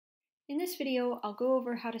In this video, I'll go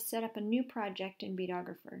over how to set up a new project in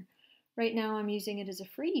Beadographer. Right now I'm using it as a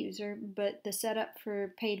free user, but the setup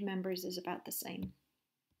for paid members is about the same.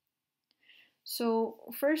 So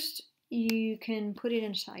first you can put it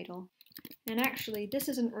in title. And actually this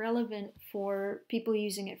isn't relevant for people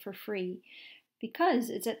using it for free because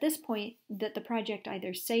it's at this point that the project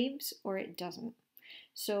either saves or it doesn't.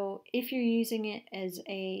 So if you're using it as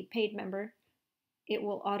a paid member, it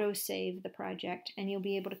will auto-save the project and you'll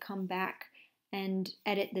be able to come back and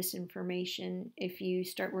edit this information if you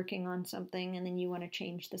start working on something and then you want to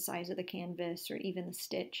change the size of the canvas or even the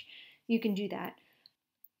stitch. You can do that.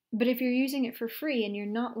 But if you're using it for free and you're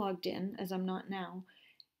not logged in, as I'm not now,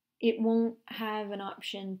 it won't have an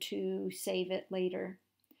option to save it later.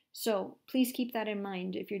 So please keep that in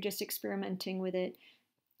mind if you're just experimenting with it.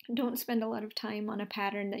 Don't spend a lot of time on a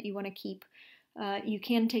pattern that you want to keep. You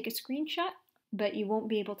can take a screenshot, but you won't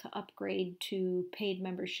be able to upgrade to paid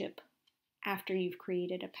membership after you've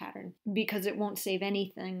created a pattern because it won't save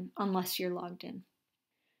anything unless you're logged in.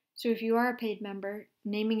 So if you are a paid member,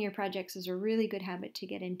 naming your projects is a really good habit to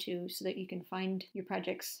get into so that you can find your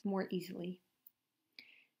projects more easily.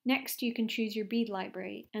 Next, you can choose your bead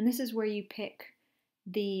library, and this is where you pick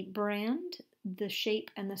the brand, the shape,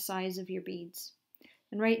 and the size of your beads.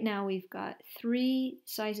 And right now we've got 3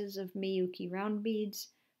 sizes of Miyuki round beads,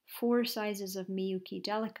 4 sizes of Miyuki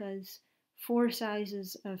delicas, 4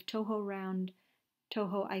 sizes of Toho round,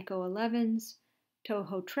 Toho Aiko 11s,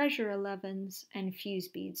 Toho treasure 11s, and fuse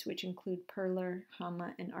beads, which include perler,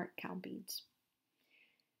 hama, and art cal beads.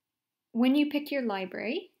 When you pick your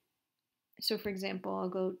library, so for example, I'll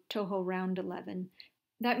go Toho round 11,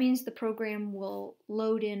 that means the program will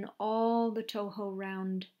load in all the Toho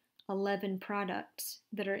round 11 products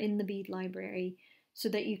that are in the bead library so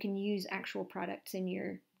that you can use actual products in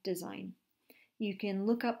your design. You can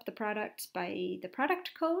look up the products by the product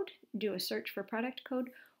code, do a search for product code,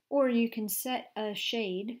 or you can set a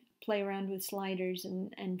shade, play around with sliders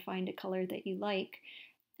and find a color that you like,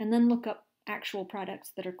 and then look up actual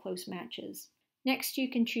products that are close matches. Next, you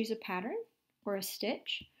can choose a pattern or a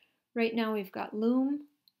stitch. Right now we've got loom,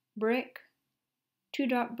 brick,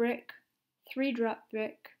 2-drop brick, 3-drop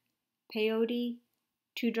brick, peyote,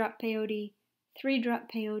 2-drop peyote,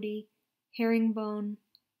 3-drop peyote, herringbone,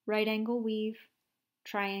 right angle weave,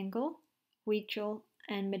 triangle, huichol,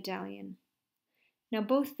 and medallion. Now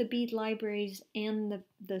both the bead libraries and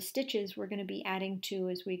the stitches we're going to be adding to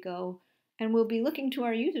as we go, and we'll be looking to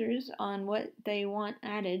our users on what they want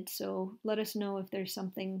added, so let us know if there's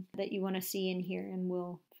something that you want to see in here and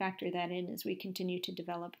we'll factor that in as we continue to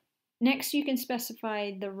develop. Next, you can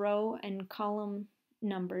specify the row and column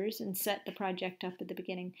numbers and set the project up at the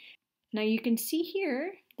beginning. Now you can see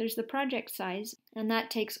here, there's the project size, and that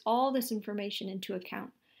takes all this information into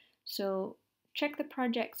account. So check the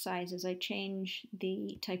project size as I change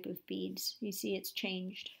the type of beads. You see it's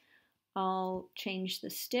changed. I'll change the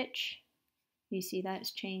stitch. You see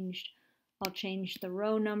that's changed. I'll change the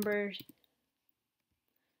row numbers.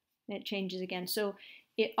 It changes again. So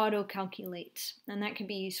it auto-calculates, and that can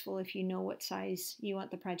be useful if you know what size you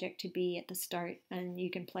want the project to be at the start, and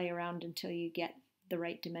you can play around until you get the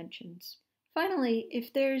right dimensions. Finally,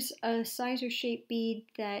 if there's a size or shape bead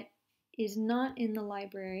that is not in the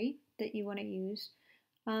library that you want to use,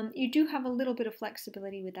 you do have a little bit of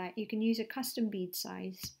flexibility with that. You can use a custom bead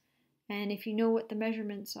size, and if you know what the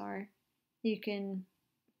measurements are, you can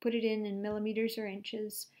put it in millimeters or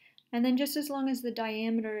inches, and then just as long as the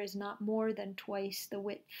diameter is not more than twice the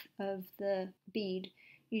width of the bead,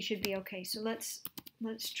 you should be okay. So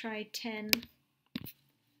let's try 10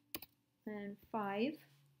 and 5,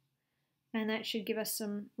 and that should give us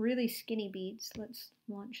some really skinny beads. Let's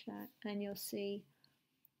launch that and you'll see,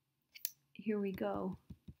 here we go.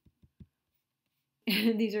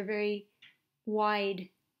 These are very wide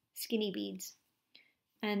skinny beads,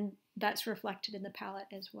 and that's reflected in the palette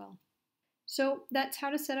as well. So that's how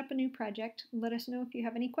to set up a new project. Let us know if you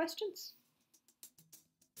have any questions.